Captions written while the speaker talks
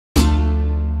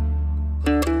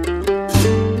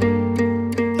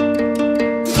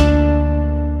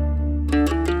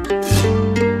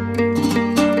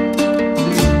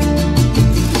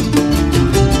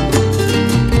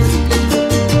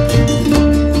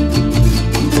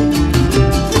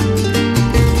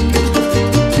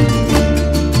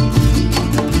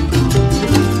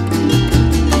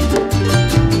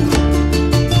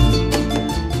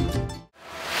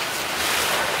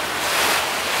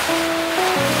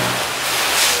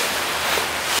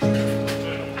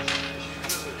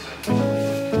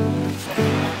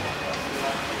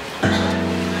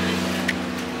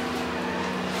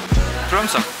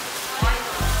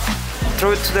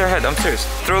it to their head. I'm serious.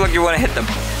 Throw like you want to hit them.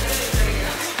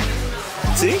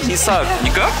 See? He saw it.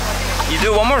 You go? You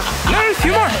do one more. No, a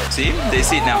few more. See? They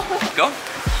see it now. Go.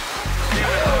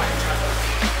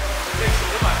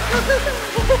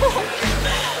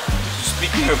 Just be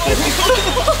careful.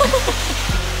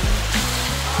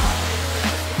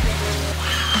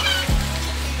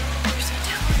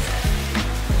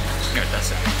 Here,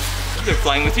 that's it. They're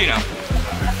flying with you now.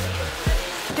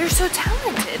 They're so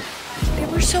talented. They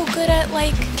were so good at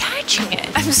like catching it.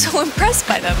 I'm so impressed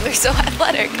by them. They're so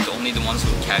athletic. Only the ones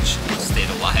who catch stayed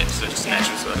alive, so just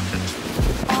naturally so happens.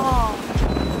 Oh.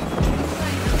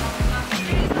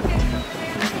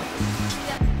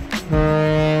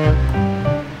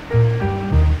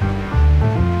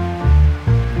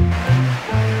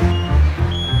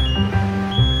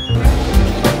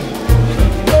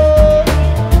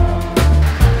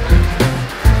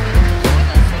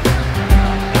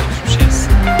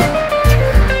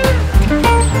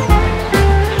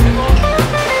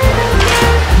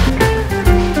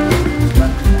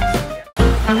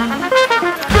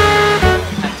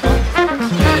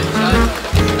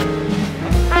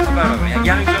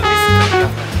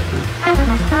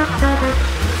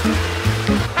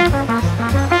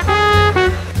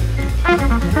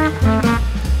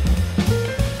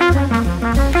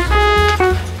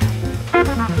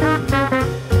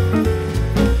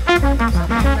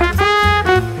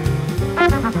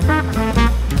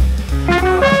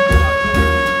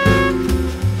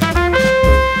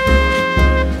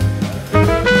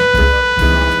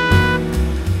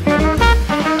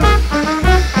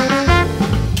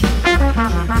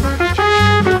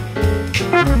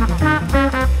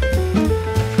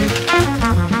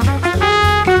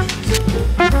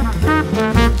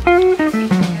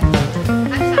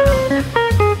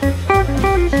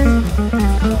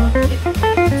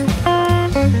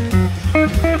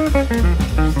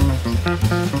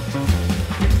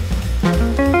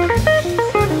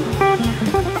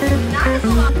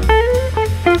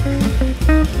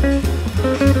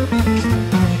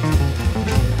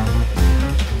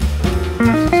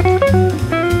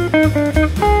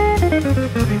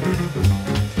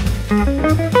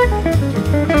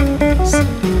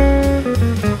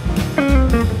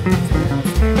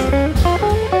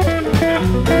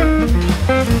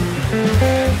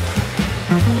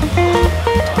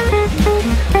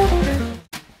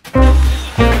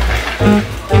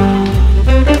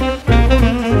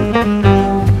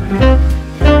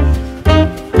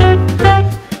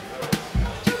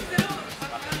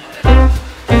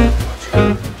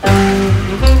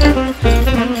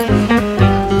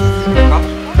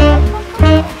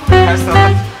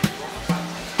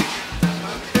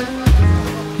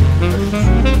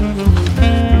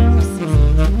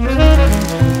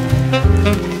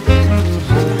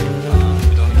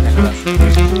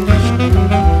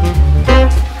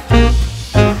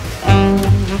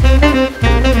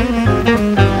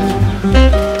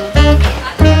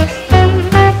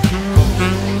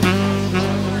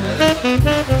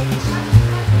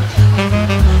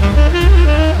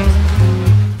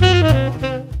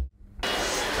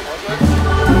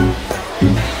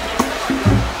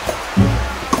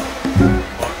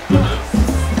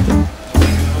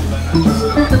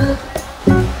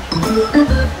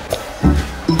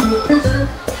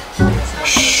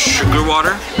 Sugar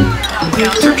water,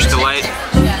 Turkish delight,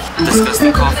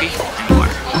 disgusting coffee, and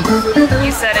water.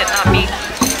 You said it, not me.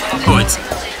 Oh, it's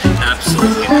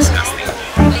absolutely disgusting.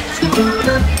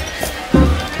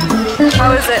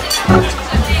 How is it?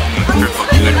 Very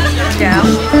fucking good. Yeah.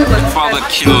 Probably a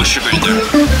kilo of sugar in there.